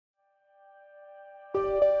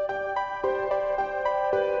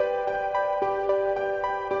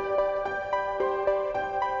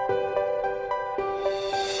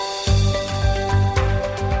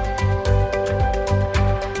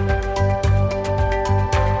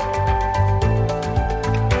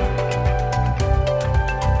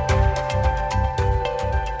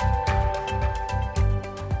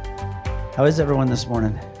How is everyone this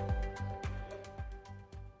morning?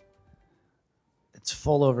 It's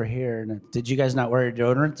full over here. Did you guys not wear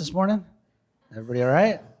deodorant this morning? Everybody all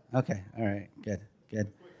right? Okay, all right,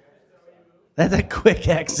 good. That's a quick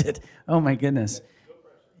exit. Oh my goodness.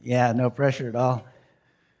 Yeah, no pressure at all.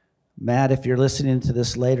 Matt, if you're listening to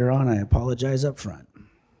this later on, I apologize up front.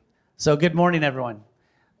 So good morning, everyone.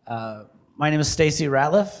 My name is Stacy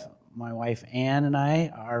Ratliff. My wife Ann and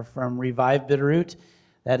I are from Revive Bitterroot.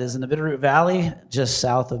 That is in the Bitterroot Valley, just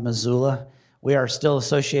south of Missoula. We are still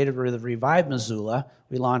associated with Revive Missoula.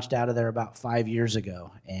 We launched out of there about 5 years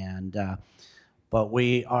ago. But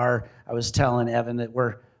I was telling Evan that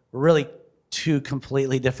we're really two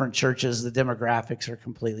completely different churches. The demographics are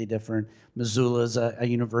completely different. Missoula is a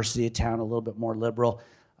university town, a little bit more liberal.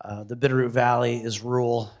 The Bitterroot Valley is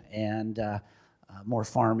rural and more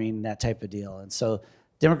farming, that type of deal. And so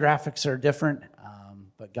demographics are different,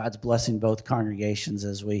 but God's blessing both congregations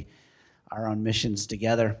as we are on missions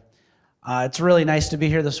together. It's really nice to be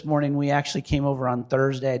here this morning. We actually came over on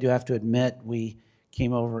Thursday. I do have to admit, we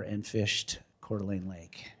came over and fished Coeur d'Alene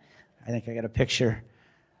Lake. I think I got a picture.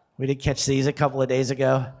 We did catch these a couple of days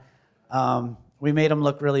ago. We made them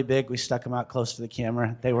look really big. We stuck them out close to the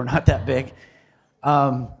camera. They were not that big.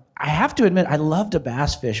 I have to admit, I love to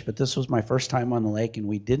bass fish, but this was my first time on the lake, and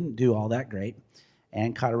we didn't do all that great,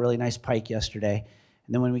 and caught a really nice pike yesterday.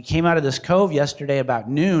 And then when we came out of this cove yesterday about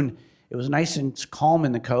noon, it was nice and calm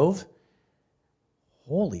in the cove.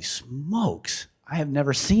 Holy smokes, I have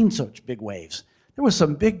never seen such big waves. There was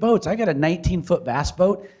some big boats. I got a 19-foot bass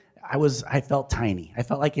boat. I felt tiny. I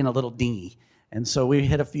felt like in a little dinghy. And so we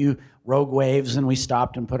hit a few rogue waves, and we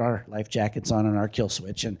stopped and put our life jackets on and our kill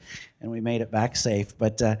switch, and we made it back safe.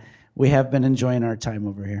 But we have been enjoying our time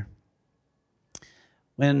over here.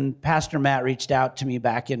 When Pastor Matt reached out to me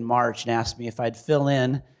back in March and asked me if I'd fill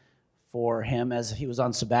in for him as he was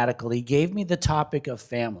on sabbatical, he gave me the topic of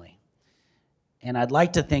family. And I'd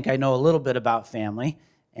like to think I know a little bit about family.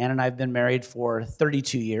 Ann and I have been married for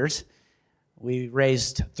 32 years. We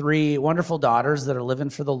raised 3 wonderful daughters that are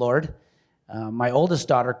living for the Lord. My oldest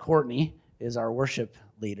daughter, Courtney, is our worship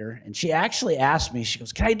leader. And she actually asked me, she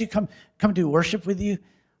goes, can I come do worship with you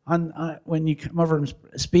when you come over and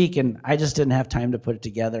speak? And I just didn't have time to put it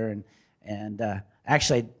together. And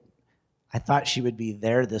actually, I thought she would be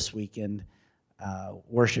there this weekend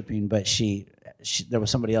worshiping, but there was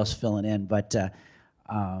somebody else filling in. But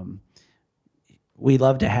we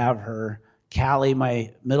love to have her. Callie,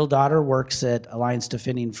 my middle daughter, works at Alliance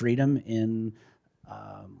Defending Freedom in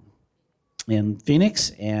Phoenix,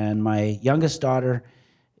 and my youngest daughter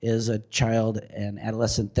is a child and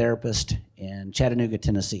adolescent therapist in Chattanooga,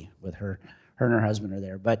 Tennessee, with her and her husband are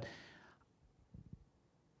there. But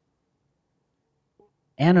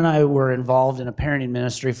Ann and I were involved in a parenting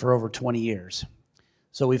ministry for over 20 years.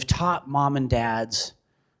 So we've taught mom and dads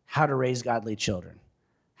how to raise godly children,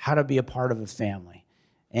 how to be a part of a family.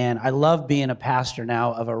 And I love being a pastor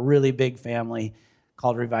now of a really big family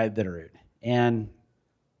called Revive Bitterroot. And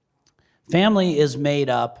family is made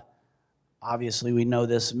up, obviously we know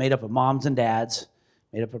this, made up of moms and dads,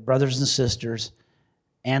 made up of brothers and sisters,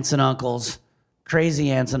 aunts and uncles,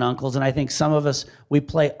 crazy aunts and uncles. And I think some of us, we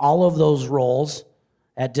play all of those roles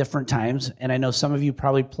at different times. And I know some of you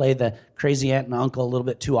probably play the crazy aunt and uncle a little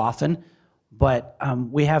bit too often, but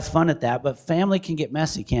we have fun at that. But family can get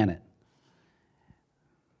messy, can't it?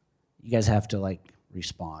 You guys have to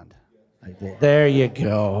respond. There you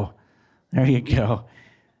go. There you go.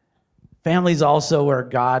 Family's also where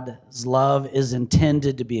God's love is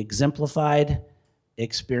intended to be exemplified,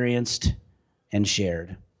 experienced, and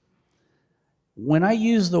shared. When I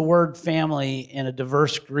use the word family in a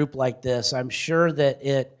diverse group like this, I'm sure that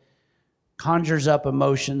it conjures up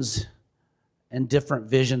emotions and different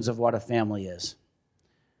visions of what a family is.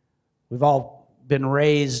 We've all been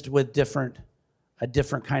raised with a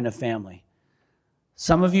different kind of family.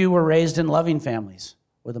 Some of you were raised in loving families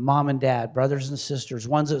with a mom and dad, brothers and sisters,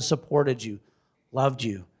 ones that supported you, loved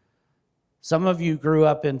you. Some of you grew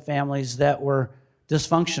up in families that were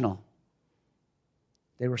dysfunctional.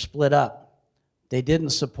 They were split up. They didn't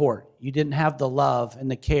support. You didn't have the love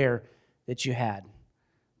and the care that you had,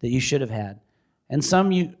 that you should have had. And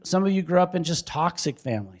some of you grew up in just toxic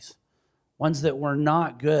families, ones that were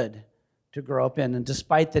not good to grow up in. And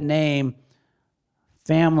despite the name,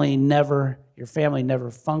 your family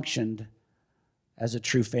never functioned as a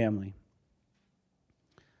true family.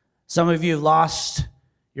 Some of you have lost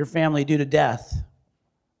your family due to death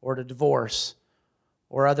or to divorce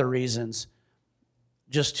or other reasons.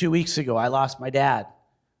 Just 2 weeks ago, I lost my dad.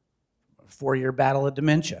 A 4-year battle of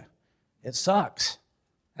dementia. It sucks.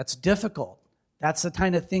 That's difficult. That's the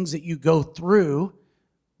kind of things that you go through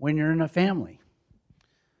when you're in a family.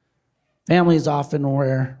 Family is often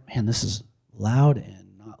where, man, this is loud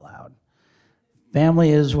and not loud. Family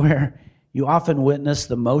is where you often witness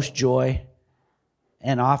the most joy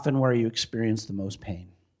and often where you experience the most pain,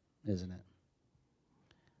 isn't it?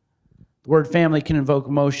 The word family can invoke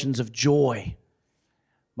emotions of joy,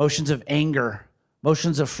 emotions of anger,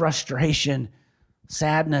 emotions of frustration,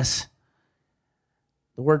 sadness.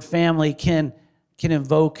 The word family can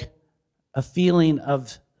invoke a feeling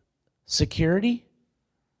of security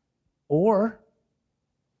or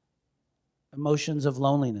emotions of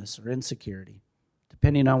loneliness or insecurity,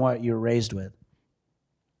 depending on what you were raised with.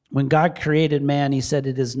 When God created man, he said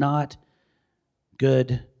it is not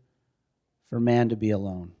good for man to be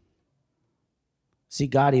alone. See,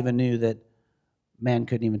 God even knew that man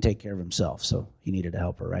couldn't even take care of himself, so he needed a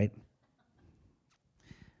helper, right?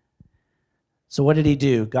 So what did he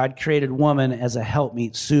do? God created woman as a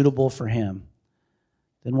helpmeet suitable for him.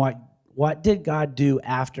 Then what did God do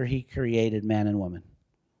after he created man and woman?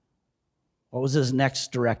 What was his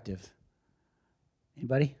next directive?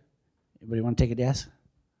 Anybody? Anybody want to take a guess?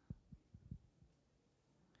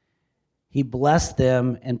 He blessed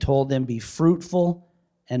them and told them, be fruitful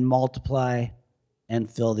and multiply and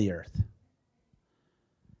fill the earth.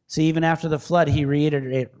 See, even after the flood, he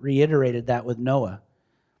reiterated that with Noah.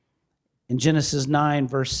 In Genesis 9,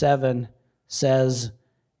 verse 7 says,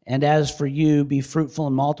 and as for you, be fruitful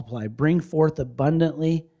and multiply. Bring forth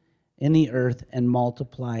abundantly in the earth and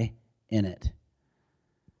multiply in it.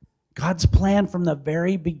 God's plan from the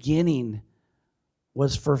very beginning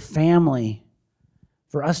was for family,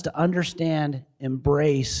 for us to understand,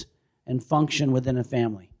 embrace, and function within a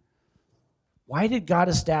family. Why did God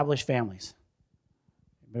establish families?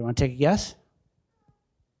 Anybody want to take a guess?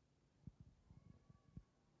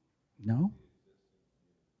 No?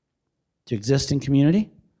 To exist in community?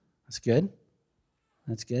 That's good.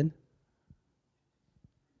 That's good.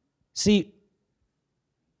 See,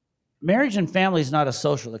 marriage and family is not a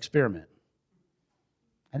social experiment.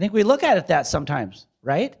 I think we look at it that sometimes,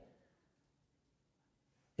 right?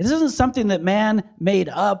 It isn't something that man made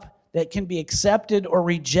up that can be accepted or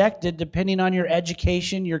rejected depending on your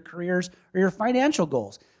education, your careers, or your financial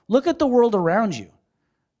goals. Look at the world around you.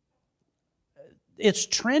 It's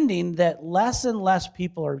trending that less and less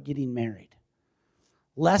people are getting married.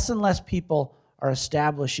 Less and less people are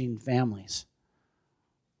establishing families.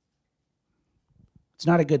 It's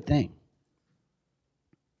not a good thing.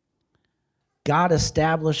 God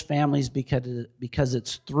established families because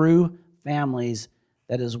it's through families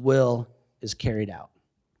that his will is carried out.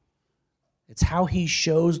 It's how he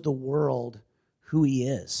shows the world who he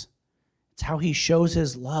is. It's how he shows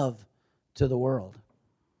his love to the world.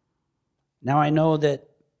 Now I know that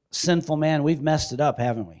sinful man, we've messed it up,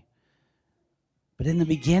 haven't we? But in the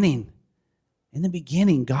beginning,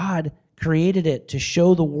 God created it to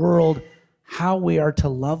show the world how we are to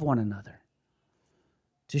love one another.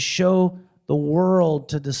 To show the world,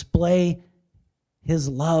 to display his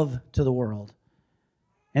love to the world.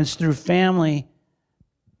 And it's through family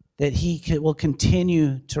that he will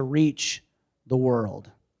continue to reach the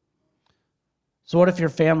world. So what if your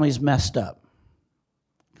family's messed up?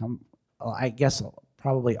 I guess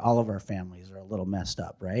probably all of our families are a little messed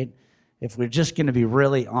up, right? If we're just going to be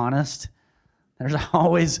really honest, there's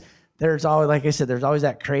always, like I said, there's always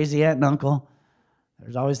that crazy aunt and uncle.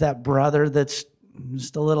 There's always that brother that's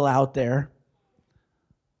just a little out there.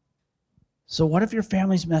 So what if your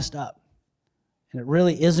family's messed up and it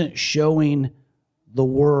really isn't showing the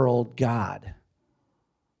world God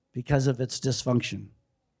because of its dysfunction?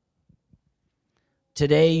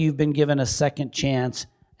 Today, you've been given a second chance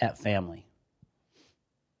at family.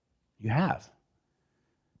 You have.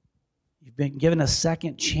 You've been given a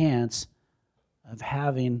second chance of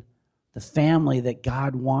having the family that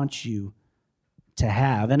God wants you to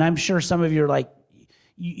have. And I'm sure some of you are like,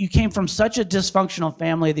 you came from such a dysfunctional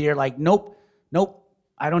family that you're like, nope,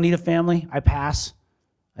 I don't need a family. I pass.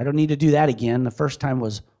 I don't need to do that again. The first time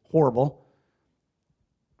was horrible.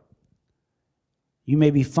 You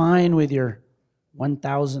may be fine with your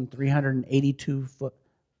 1,382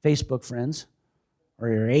 Facebook friends or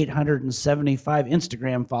your 875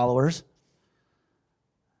 Instagram followers.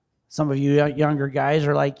 Some of you younger guys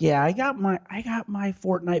are like, yeah, I got my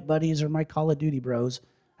Fortnite buddies or my Call of Duty bros.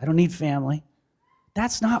 I don't need family.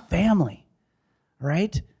 That's not family,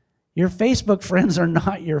 right? Your Facebook friends are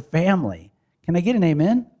not your family. Can I get an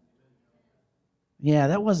amen? Yeah,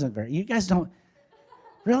 that wasn't very, you guys don't,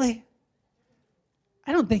 really?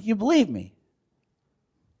 I don't think you believe me.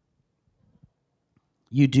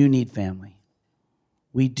 You do need family.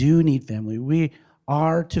 We do need family. We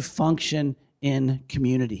are to function in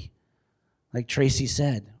community. like Tracy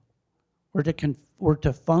said. We're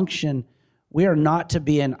to function. We are not to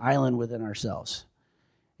be an island within ourselves.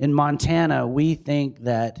 In Montana, we think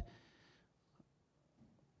that,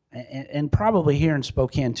 and probably here in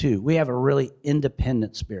Spokane too, we have a really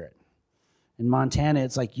independent spirit. In Montana,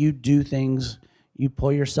 it's like you do things, you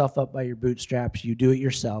pull yourself up by your bootstraps, you do it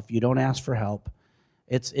yourself, you don't ask for help.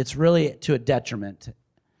 It's really to a detriment.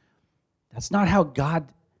 That's not how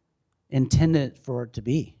God intended for it to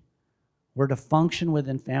be. We're to function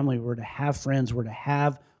within family, we're to have friends, we're to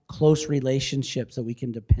have close relationships that we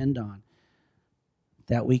can depend on,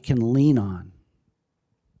 that we can lean on.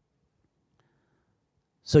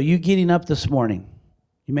 So you getting up this morning,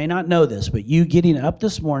 you may not know this, but you getting up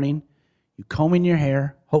this morning, you combing your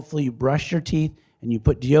hair, hopefully you brush your teeth, and you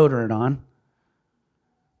put deodorant on,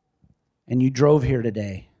 and you drove here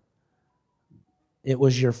today. It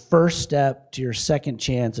was your first step to your second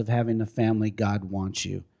chance of having the family God wants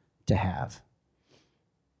you to have.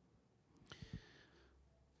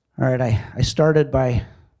 All right, I started by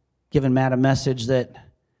giving Matt a message that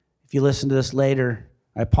if you listen to this later,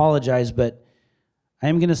 I apologize, but I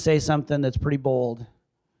am going to say something that's pretty bold,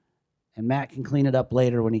 and Matt can clean it up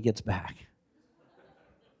later when he gets back.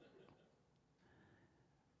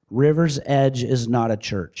 River's Edge is not a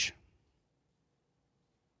church.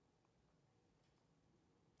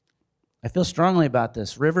 I feel strongly about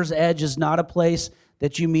this. River's Edge is not a place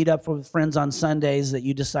that you meet up with friends on Sundays that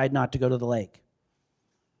you decide not to go to the lake.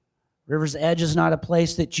 River's Edge is not a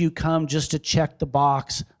place that you come just to check the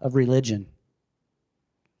box of religion.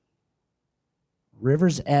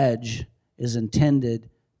 River's Edge is intended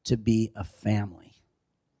to be a family,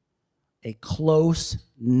 a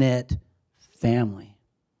close-knit family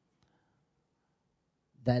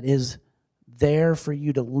that is there for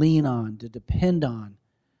you to lean on, to depend on,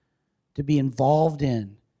 to be involved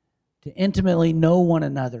in, to intimately know one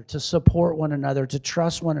another, to support one another, to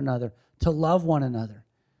trust one another, to love one another.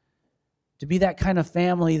 To be that kind of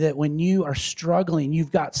family that when you are struggling,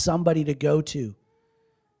 you've got somebody to go to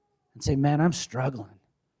and say, man, I'm struggling.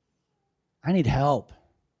 I need help.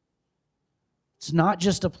 It's not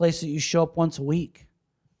just a place that you show up once a week.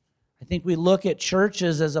 I think we look at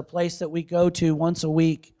churches as a place that we go to once a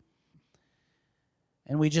week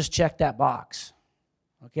and we just check that box.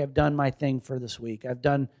 Okay, I've done my thing for this week. I've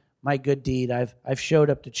done my good deed. I've showed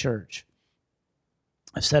up to church.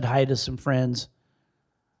 I've said hi to some friends.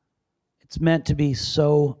 It's meant to be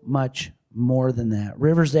so much more than that.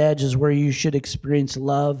 River's Edge is where you should experience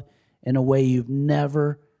love in a way you've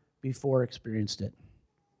never before experienced it.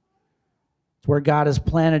 It's where God has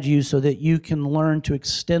planted you so that you can learn to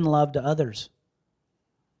extend love to others.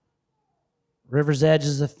 River's Edge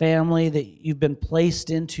is a family that you've been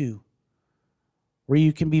placed into, where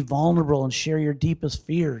you can be vulnerable and share your deepest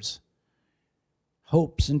fears,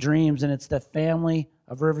 hopes, and dreams. And it's the family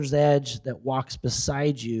of River's Edge that walks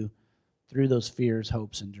beside you through those fears,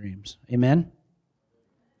 hopes, and dreams. Amen?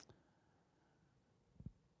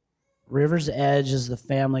 River's Edge is the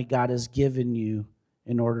family God has given you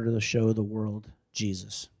in order to show the world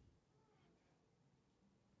Jesus.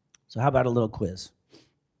 So how about a little quiz?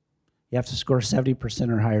 You have to score 70%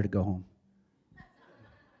 or higher to go home.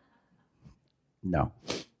 No.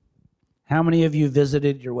 How many of you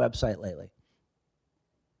visited your website lately?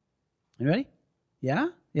 Anybody? Yeah?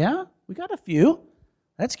 Yeah? We got a few.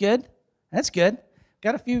 That's good. That's good.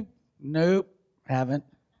 Got a few. Nope, haven't.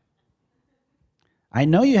 I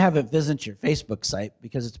know you haven't visited your Facebook site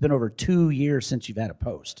because it's been over 2 years since you've had a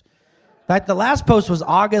post. In fact, the last post was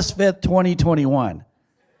August 5th, 2021.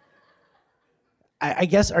 I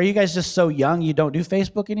guess, are you guys just so young you don't do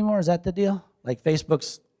Facebook anymore? Is that the deal? Like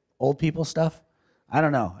Facebook's old people stuff? I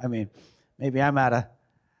don't know. I mean, maybe I'm out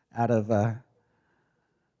of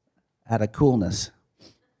coolness.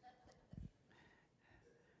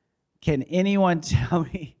 Can anyone tell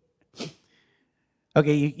me?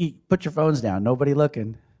 Okay, you put your phones down. Nobody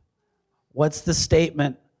looking. What's the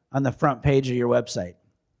statement on the front page of your website?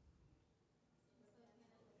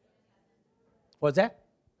 What's that?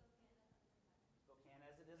 Spokane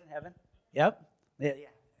as it is in heaven. Yep. Yeah.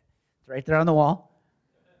 It's right there on the wall.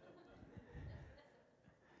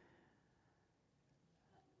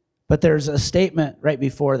 But there's a statement right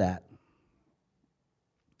before that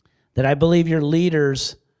I believe your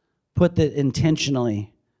leaders put that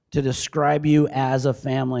intentionally to describe you as a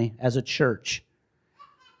family, as a church.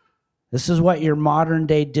 This is what your modern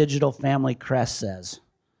day digital family crest says.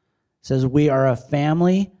 It says, we are a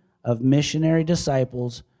family of missionary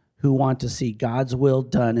disciples who want to see God's will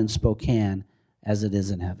done in Spokane as it is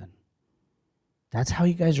in heaven. That's how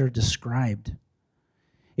you guys are described.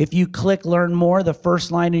 If you click learn more, the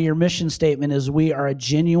first line of your mission statement is, we are a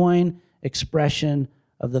genuine expression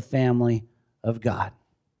of the family of God.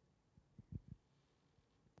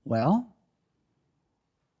 Well,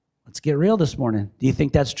 let's get real this morning. Do you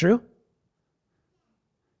think that's true?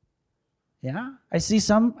 Yeah, I see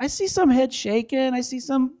some heads shaking. I see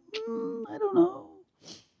some, I don't know.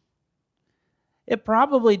 It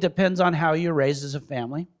probably depends on how you're raised as a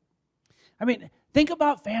family. I mean, think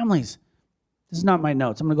about families. This is not my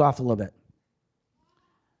notes. I'm going to go off a little bit.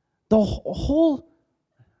 The whole,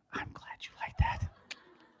 I'm glad you like that.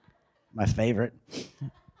 My favorite.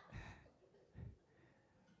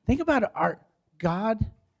 Think about it. God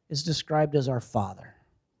is described as our Father.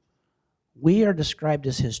 We are described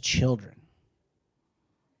as His children.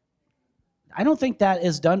 I don't think that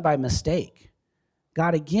is done by mistake.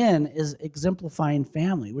 God, again, is exemplifying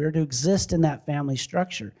family. We are to exist in that family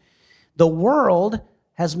structure. The world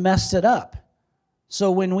has messed it up.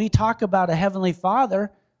 So when we talk about a Heavenly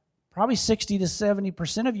Father, probably 60 to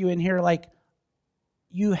 70% of you in here, like,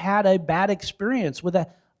 you had a bad experience with an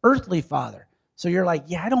earthly father. So you're like,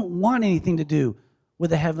 yeah, I don't want anything to do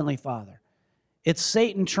with a Heavenly Father. It's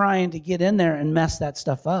Satan trying to get in there and mess that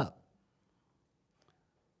stuff up.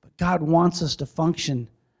 But God wants us to function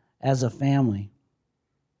as a family.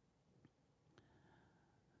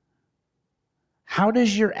 How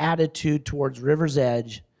does your attitude towards River's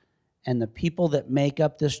Edge and the people that make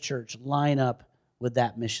up this church line up with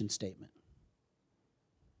that mission statement?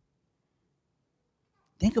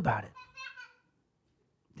 Think about it.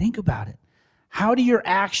 Think about it. How do your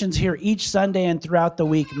actions here each Sunday and throughout the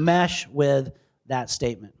week mesh with that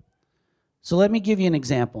statement? So let me give you an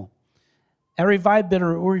example. At Revive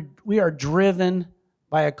Bitterroot, we are driven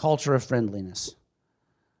by a culture of friendliness.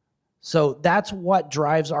 So that's what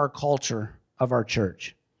drives our culture of our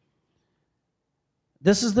church.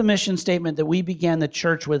 This is the mission statement that we began the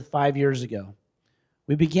church with 5 years ago.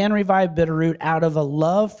 We began Revive Bitterroot out of a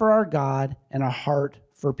love for our God and a heart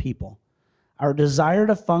for people. Our desire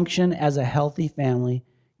to function as a healthy family,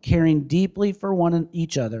 caring deeply for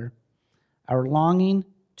each other, our longing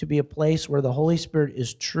to be a place where the Holy Spirit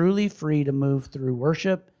is truly free to move through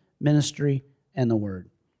worship, ministry, and the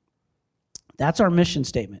Word. That's our mission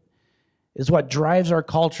statement, is what drives our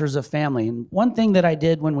culture as a family. And one thing that I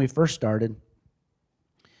did when we first started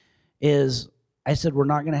is I said, we're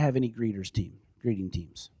not going to have any greeting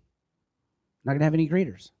teams. Not going to have any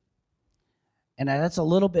greeters. And that's a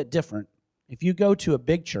little bit different. If you go to a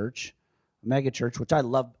big church, a mega church, which I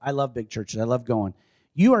love big churches, I love going,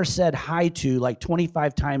 you are said hi to like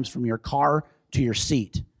 25 times from your car to your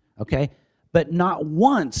seat, okay? But not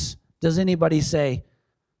once does anybody say,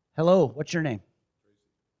 hello, what's your name?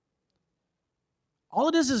 All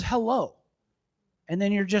it is hello. And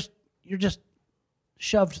then you're just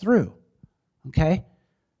shoved through, okay?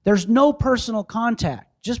 There's no personal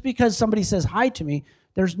contact. Just because somebody says hi to me,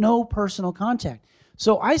 there's no personal contact.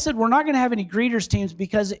 So I said we're not going to have any greeters teams,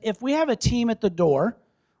 because if we have a team at the door,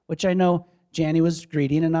 which I know Janny was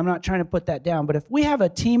greeting, and I'm not trying to put that down, but if we have a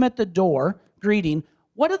team at the door greeting,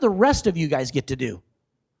 what do the rest of you guys get to do?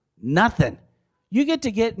 Nothing. You get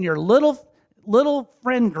to get in your little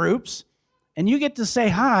friend groups, and you get to say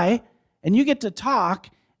hi, and you get to talk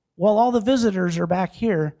while all the visitors are back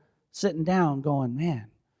here sitting down going, man,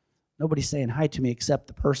 nobody's saying hi to me except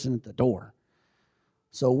the person at the door.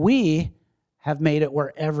 So we have made it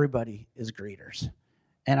where everybody is greeters.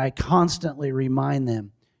 And I constantly remind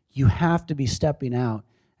them, you have to be stepping out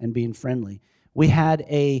and being friendly. We had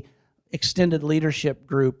a extended leadership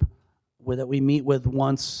group that we meet with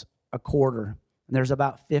once a quarter. And there's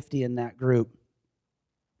about 50 in that group.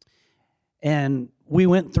 And we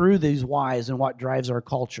went through these whys and what drives our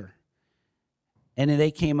culture. And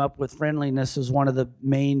they came up with friendliness as one of the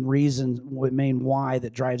main reasons, main why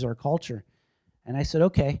that drives our culture. And I said,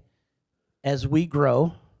 okay, as we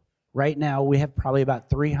grow, right now we have probably about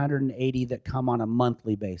 380 that come on a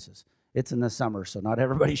monthly basis. It's in the summer, so not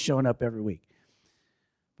everybody's showing up every week.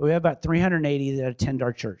 But we have about 380 that attend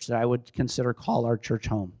our church that I would call our church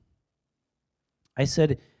home. I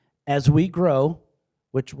said, as we grow,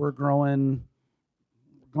 which we're growing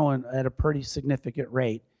at a pretty significant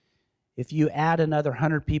rate, if you add another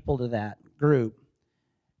 100 people to that group,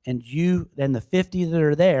 and the 50 that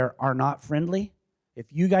are there are not friendly, if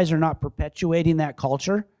you guys are not perpetuating that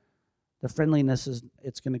culture, the friendliness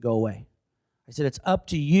it's going to go away. I said, it's up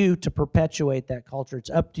to you to perpetuate that culture. It's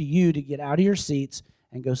up to you to get out of your seats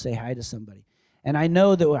and go say hi to somebody. And I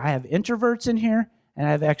know that I have introverts in here and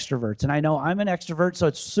I have extroverts. And I know I'm an extrovert, so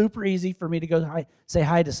it's super easy for me to go say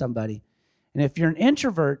hi to somebody. And if you're an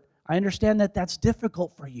introvert, I understand that that's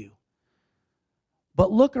difficult for you. But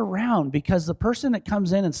look around, because the person that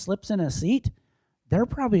comes in and slips in a seat, they're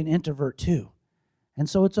probably an introvert too. And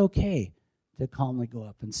so it's okay. to calmly go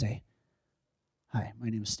up and say, "Hi, my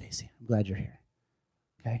name is Stacy. I'm glad you're here."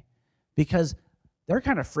 Okay? Because they're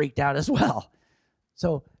kind of freaked out as well.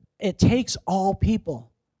 So it takes all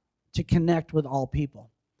people to connect with all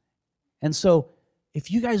people. And so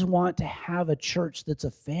if you guys want to have a church that's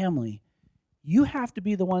a family, you have to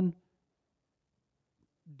be the one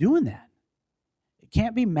doing that. It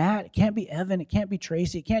can't be Matt. It can't be Evan. It can't be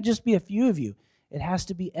Tracy. It can't just be a few of you. It has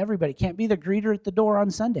to be everybody. It can't be the greeter at the door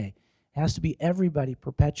on Sunday. It has to be everybody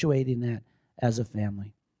perpetuating that as a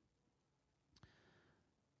family.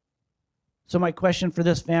 So my question for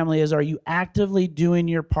this family is, are you actively doing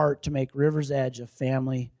your part to make River's Edge a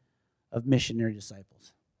family of missionary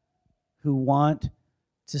disciples who want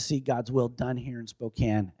to see God's will done here in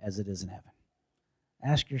Spokane as it is in heaven?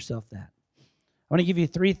 Ask yourself that. I want to give you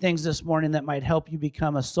 3 things this morning that might help you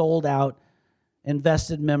become a sold-out,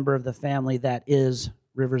 invested member of the family that is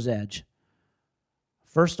River's Edge.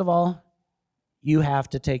 First of all, you have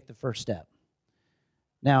to take the first step.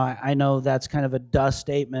 Now, I know that's kind of a dust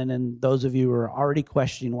statement, and those of you who are already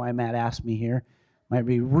questioning why Matt asked me here might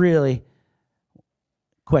be really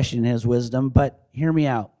questioning his wisdom, but hear me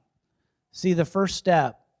out. See, the first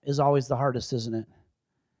step is always the hardest, isn't it?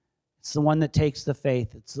 It's the one that takes the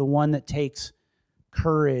faith. It's the one that takes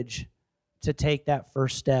courage to take that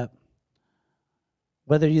first step.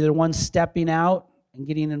 Whether you're the one stepping out and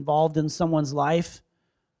getting involved in someone's life,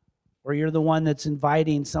 or you're the one that's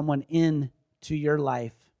inviting someone in to your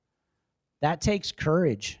life, that takes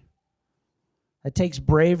courage. That takes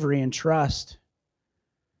bravery and trust.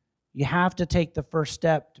 You have to take the first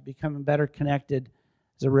step to becoming better connected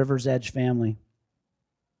as a River's Edge family.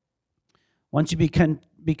 Once you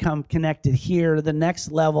become connected here, the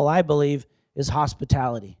next level, I believe, is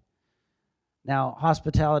hospitality. Now,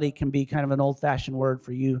 hospitality can be kind of an old-fashioned word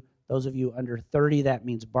for you. Those of you under 30, that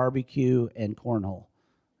means barbecue and cornhole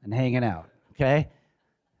and hanging out, okay?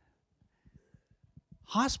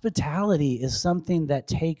 Hospitality is something that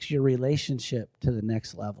takes your relationship to the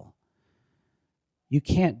next level. You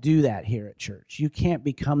can't do that here at church. You can't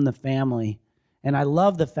become the family. And I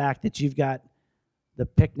love the fact that you've got the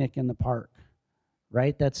picnic in the park,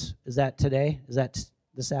 right? Is that today? Is that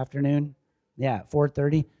this afternoon? Yeah,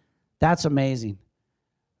 4:30. That's amazing.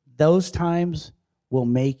 Those times will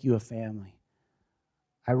make you a family.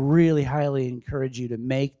 I really highly encourage you to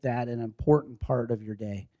make that an important part of your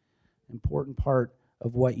day, important part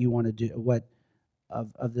of what you want to do,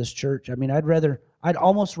 of this church. I mean, I'd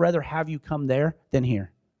almost rather have you come there than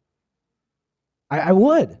here. I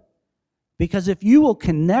would. Because if you will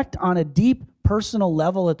connect on a deep personal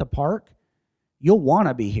level at the park, you'll want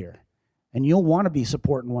to be here. And you'll want to be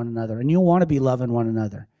supporting one another. And you'll want to be loving one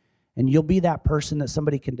another. And you'll be that person that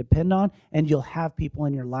somebody can depend on. And you'll have people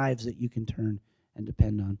in your lives that you can turn and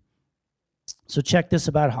depend on. So check this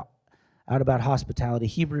out about hospitality.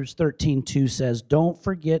 Hebrews 13:2 says, "Don't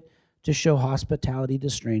forget to show hospitality to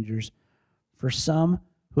strangers, for some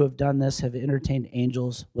who have done this have entertained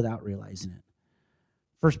angels without realizing it."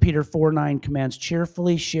 1 Peter 4:9 commands,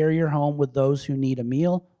 "Cheerfully share your home with those who need a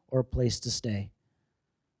meal or a place to stay."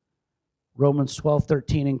 Romans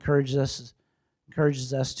 12:13 encourages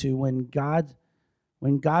us to, when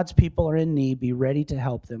God's people are in need, be ready to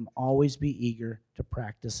help them, always be eager to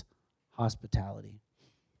practice hospitality.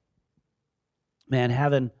 Man,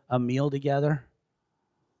 having a meal together,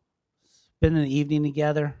 spending the evening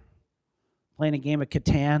together, playing a game of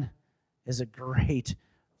Catan is a great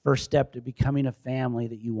first step to becoming a family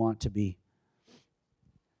that you want to be.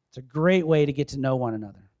 It's a great way to get to know one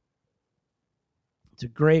another. It's a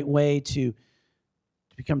great way to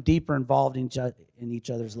become deeper involved in each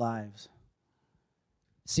other's lives.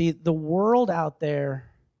 See, the world out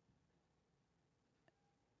there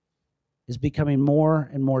is becoming more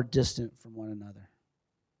and more distant from one another.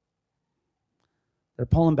 They're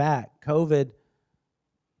pulling back. COVID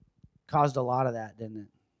caused a lot of that, didn't it?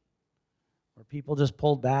 Where people just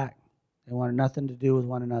pulled back. They wanted nothing to do with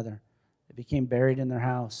one another. They became buried in their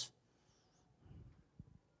house.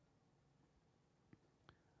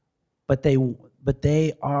 But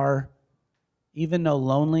they are, even though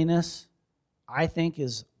loneliness, I think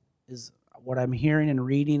is what I'm hearing and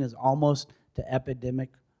reading is almost to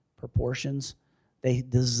epidemic proportions. They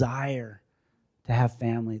desire to have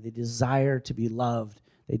family. They desire to be loved.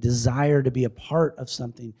 They desire to be a part of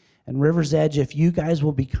something. And River's Edge, if you guys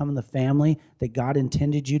will become the family that God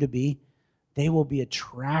intended you to be, they will be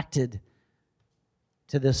attracted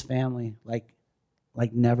to this family like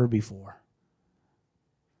never before.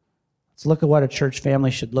 Let's look at what a church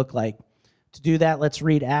family should look like. To do that, let's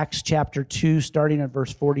read Acts chapter 2, starting at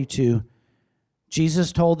verse 42.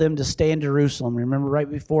 Jesus told them to stay in Jerusalem. Remember, right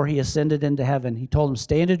before he ascended into heaven, he told them,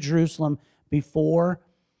 "Stay in Jerusalem, before,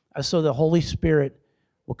 so the Holy Spirit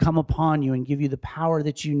will come upon you and give you the power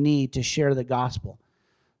that you need to share the gospel.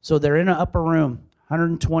 So they're in an upper room,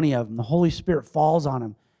 120 of them. The Holy Spirit falls on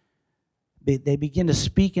them. They begin to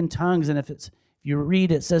speak in tongues, and if you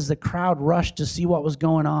read, it says the crowd rushed to see what was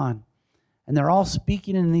going on. And they're all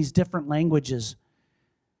speaking in these different languages.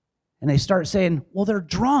 And they start saying, well, they're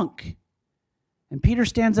drunk. And Peter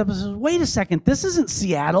stands up and says, wait a second, this isn't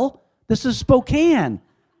Seattle. This is Spokane.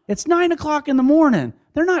 It's 9 o'clock in the morning.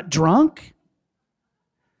 They're not drunk.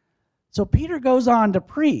 So Peter goes on to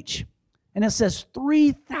preach. And it says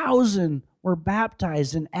 3,000 were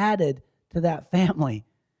baptized and added to that family.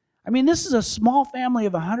 I mean, this is a small family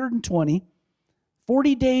of 120.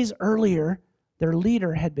 40 days earlier, their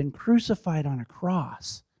leader had been crucified on a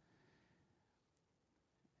cross.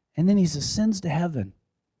 And then he ascends to heaven.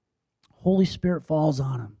 Holy Spirit falls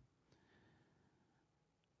on him.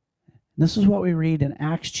 And this is what we read in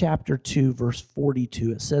Acts chapter 2, verse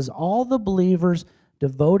 42. It says, all the believers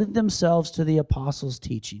devoted themselves to the apostles'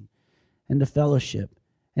 teaching and to fellowship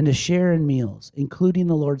and to share in meals, including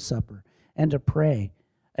the Lord's Supper, and to pray.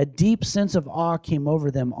 A deep sense of awe came over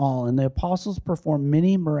them all, and the apostles performed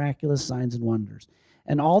many miraculous signs and wonders.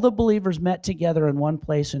 And all the believers met together in one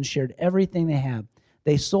place and shared everything they had.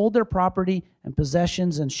 They sold their property and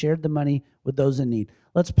possessions and shared the money with those in need.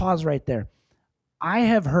 Let's pause right there. I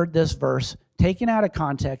have heard this verse taken out of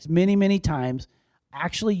context many, many times,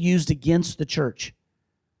 actually used against the church.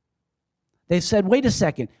 They said, wait a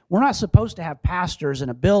second, we're not supposed to have pastors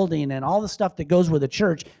and a building and all the stuff that goes with a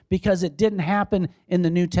church because it didn't happen in the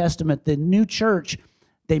New Testament. The new church,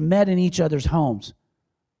 they met in each other's homes,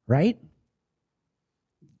 right?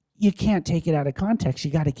 You can't take it out of context.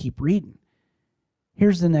 You got to keep reading.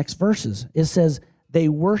 Here's the next verses. It says, they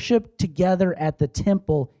worshiped together at the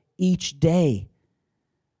temple each day.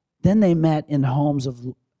 Then they met in homes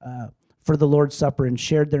for the Lord's Supper and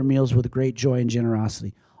shared their meals with great joy and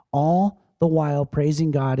generosity. All the while praising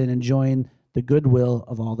God and enjoying the goodwill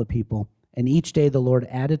of all the people. And each day the Lord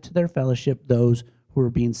added to their fellowship those who were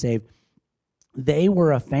being saved. They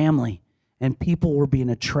were a family, and people were being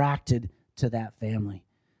attracted to that family.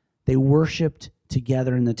 They worshiped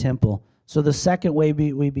together in the temple. So the second way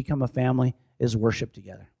we become a family is worship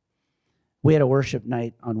together. We had a worship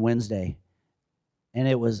night on Wednesday, and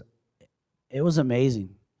it was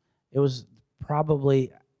amazing. It was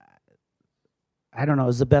probably, I don't know, it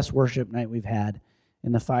was the best worship night we've had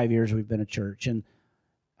in the 5 years we've been a church. And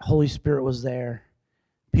Holy Spirit was there.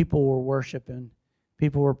 People were worshiping.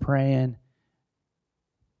 People were praying.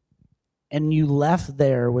 And you left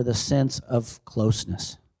there with a sense of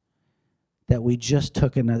closeness, that we just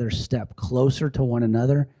took another step closer to one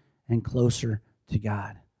another and closer to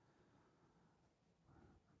God.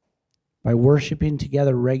 By worshiping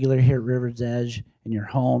together regularly here at River's Edge in your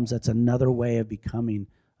homes, that's another way of becoming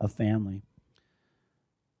a family.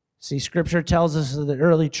 See, Scripture tells us that the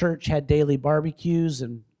early church had daily barbecues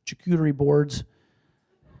and charcuterie boards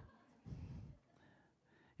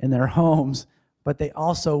in their homes, but they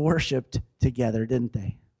also worshiped together, didn't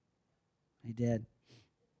they? They did.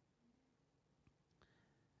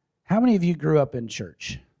 How many of you grew up in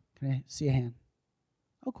church? Can I see a hand?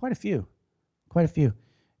 Oh, quite a few. Quite a few.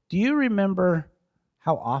 Do you remember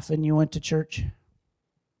how often you went to church?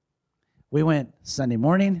 We went Sunday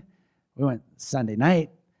morning. We went Sunday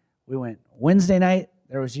night. We went Wednesday night.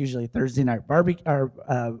 There was usually Thursday night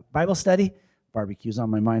Bible study. Barbecue's on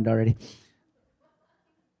my mind already.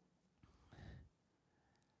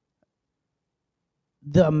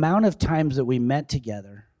 The amount of times that we met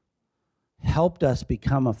together helped us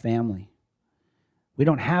become a family. We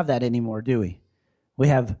don't have that anymore, do we? We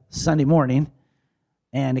have Sunday morning,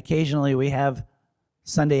 and occasionally we have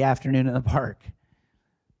Sunday afternoon in the park.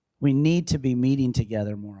 We need to be meeting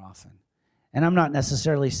together more often. And I'm not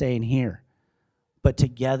necessarily saying here, but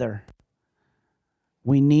together.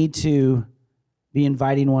 We need to be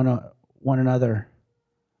inviting one another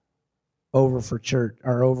over for church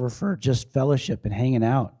or over for just fellowship and hanging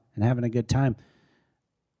out and having a good time.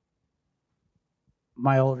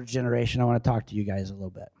 My older generation, I want to talk to you guys a little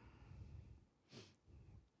bit.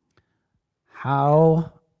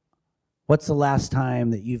 What's the last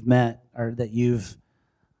time that you've met or that you've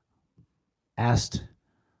asked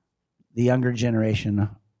the younger generation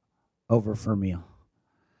over for a meal?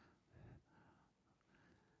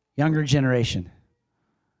 Younger generation.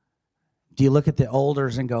 Do you look at the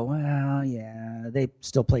elders and go, well, yeah, they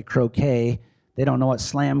still play croquet. They don't know what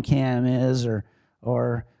slam cam is or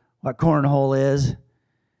what cornhole is.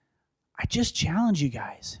 I just challenge you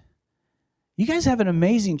guys. You guys have an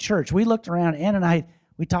amazing church. We looked around, Ann and I,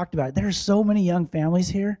 we talked about it. There's so many young families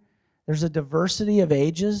here. There's a diversity of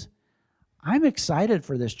ages. I'm excited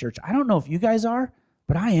for this church. I don't know if you guys are,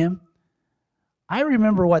 but I am. I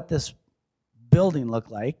remember what this building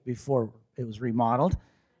looked like before it was remodeled.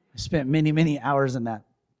 I spent many, many hours in that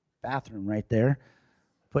bathroom right there,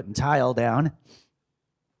 putting tile down.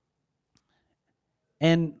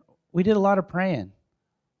 And we did a lot of praying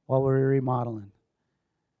while we were remodeling.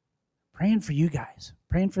 Praying for you guys,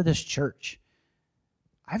 praying for this church.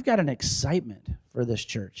 I've got an excitement for this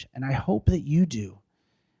church, and I hope that you do.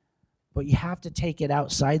 But you have to take it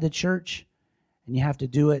outside the church, and you have to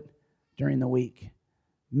do it during the week.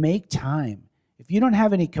 Make time. If you don't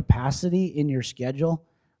have any capacity in your schedule,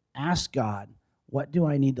 ask God, what do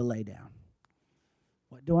I need to lay down?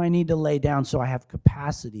 What do I need to lay down so I have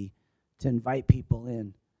capacity to invite people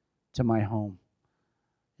in to my home?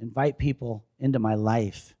 Invite people into my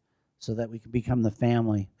life so that we can become the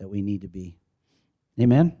family that we need to be.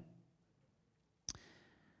 Amen?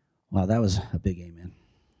 Wow, that was a big amen.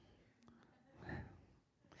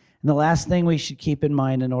 And the last thing we should keep in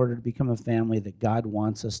mind in order to become a family that God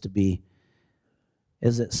wants us to be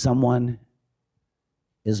is that someone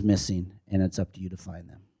is missing, and it's up to you to find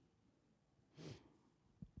them.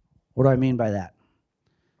 What do I mean by that?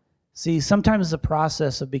 See, sometimes the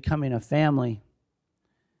process of becoming a family,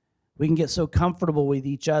 we can get so comfortable with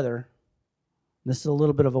each other. This is a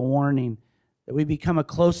little bit of a warning, that we become a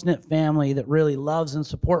close-knit family that really loves and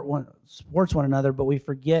supports one another, but we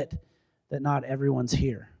forget that not everyone's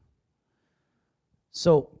here.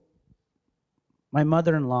 So, my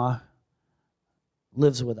mother-in-law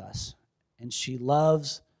lives with us, and she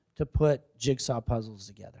loves to put jigsaw puzzles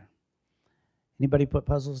together. Anybody put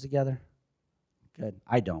puzzles together? Good.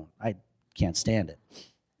 I don't. I can't stand it.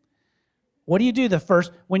 What do you do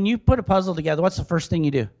when you put a puzzle together, what's the first thing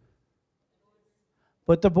you do?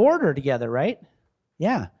 Put the border together, right?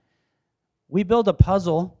 Yeah. We build a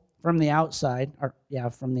puzzle from the outside,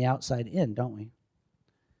 from the outside in, don't we?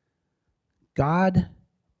 God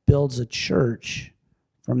builds a church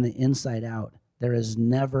from the inside out. There is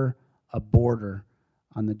never a border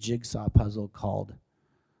on the jigsaw puzzle called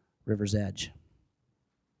River's Edge.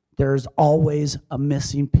 There's always a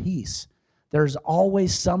missing piece. There's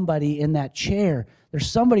always somebody in that chair.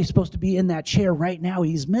 There's somebody supposed to be in that chair right now.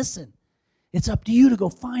 He's missing. It's up to you to go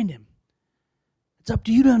find him. It's up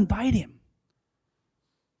to you to invite him.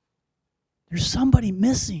 There's somebody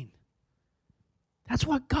missing. That's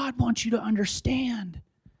what God wants you to understand.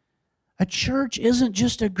 A church isn't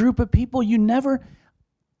just a group of people.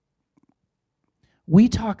 We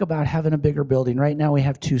talk about having a bigger building. Right now we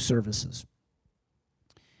have 2 services.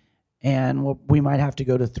 And we might have to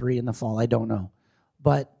go to 3 in the fall. I don't know.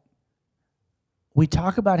 But we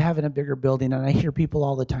talk about having a bigger building, and I hear people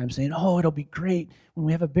all the time saying, oh, it'll be great when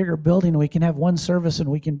we have a bigger building and we can have one service and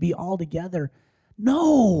we can be all together.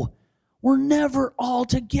 No, we're never all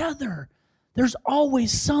together. There's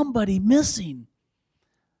always somebody missing.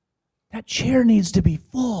 That chair needs to be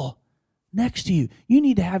full next to you. You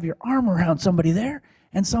need to have your arm around somebody there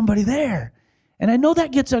and somebody there. And I know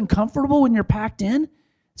that gets uncomfortable when you're packed in.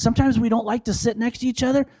 Sometimes we don't like to sit next to each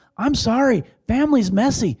other. I'm sorry, family's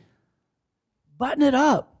messy. Button it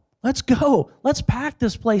up. Let's go. Let's pack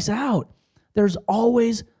this place out. There's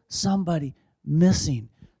always somebody missing.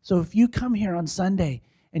 So if you come here on Sunday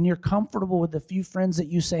and you're comfortable with the few friends that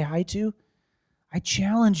you say hi to, I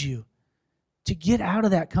challenge you to get out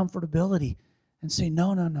of that comfortability and say,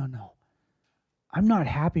 no. I'm not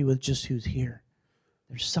happy with just who's here.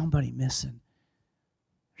 There's somebody missing.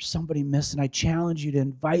 There's somebody missing. I challenge you to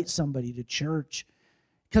invite somebody to church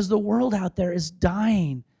because the world out there is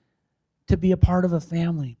dying to be a part of a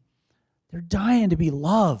family. They're dying to be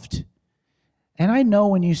loved. And I know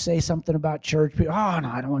when you say something about church, people, oh, no,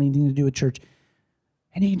 I don't want anything to do with church.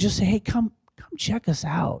 And you can just say, hey, come check us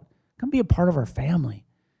out. Come be a part of our family.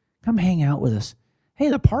 Come hang out with us. Hey,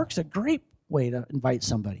 the park's a great way to invite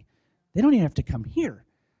somebody. They don't even have to come here.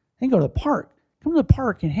 They can go to the park. Come to the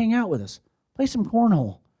park and hang out with us. Play some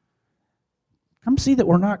cornhole. Come see that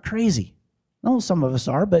we're not crazy. No, some of us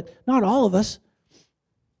are, but not all of us.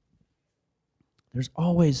 There's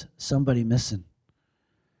always somebody missing.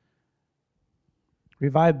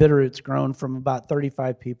 Revive Bitterroot's grown from about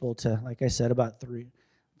 35 people to, like I said, about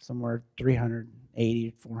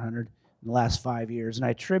 380, 400 in the last 5 years. And I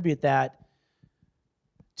attribute that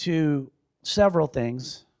to several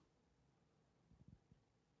things.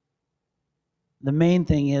 The main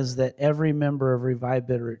thing is that every member of Revive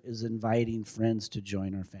Bitterroot is inviting friends to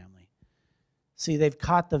join our family. See, they've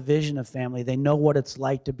caught the vision of family. They know what it's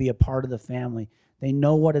like to be a part of the family. They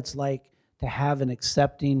know what it's like to have an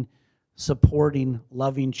accepting, supporting,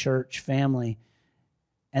 loving church family,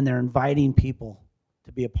 and they're inviting people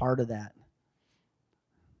to be a part of that.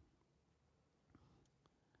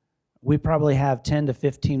 we probably have 10 to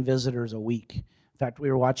 15 visitors a week. In fact, we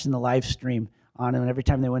were watching the live stream on them, and every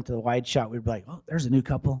time they went to the wide shot, we'd be like, oh, there's a new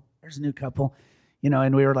couple. There's a new couple.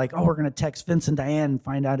 And we were like, oh, we're going to text Vince and Diane and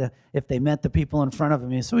find out if they met the people in front of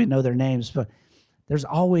them so we know their names. But there's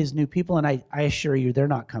always new people, and I assure you, they're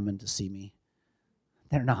not coming to see me.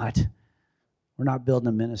 They're not. We're not building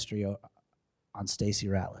a ministry on Stacy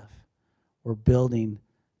Ratliff. We're building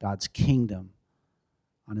God's kingdom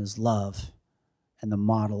on his love and the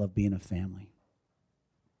model of being a family.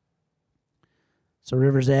 So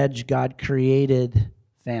River's Edge, God created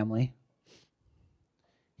family.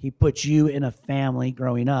 He put you in a family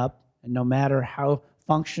growing up, and no matter how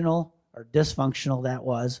functional or dysfunctional that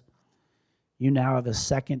was, you now have a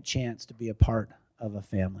second chance to be a part of a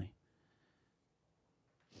family.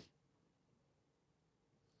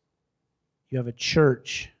 You have a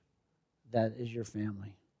church that is your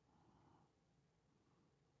family.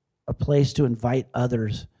 A place to invite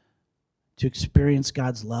others to experience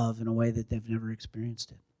God's love in a way that they've never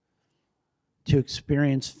experienced it. To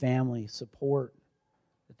experience family support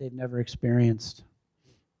that they've never experienced.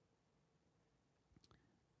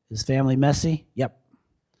 Is family messy? Yep.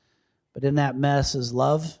 But in that mess is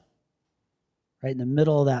love. Right in the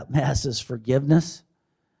middle of that mess is forgiveness.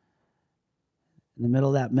 In the middle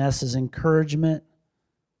of that mess is encouragement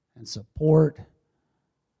and support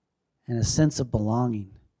and a sense of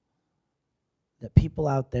belonging that people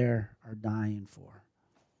out there are dying for.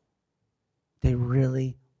 They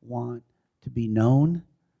really want to be known.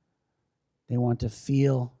 They want to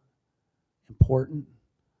feel important.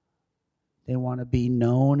 They want to be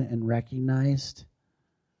known and recognized.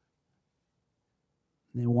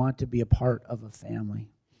 They want to be a part of a family.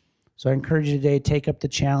 So I encourage you today, take up the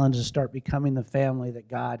challenge to start becoming the family that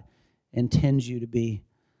God intends you to be,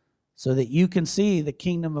 so that you can see the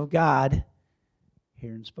kingdom of God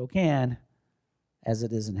here in Spokane as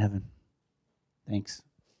it is in heaven. Thanks.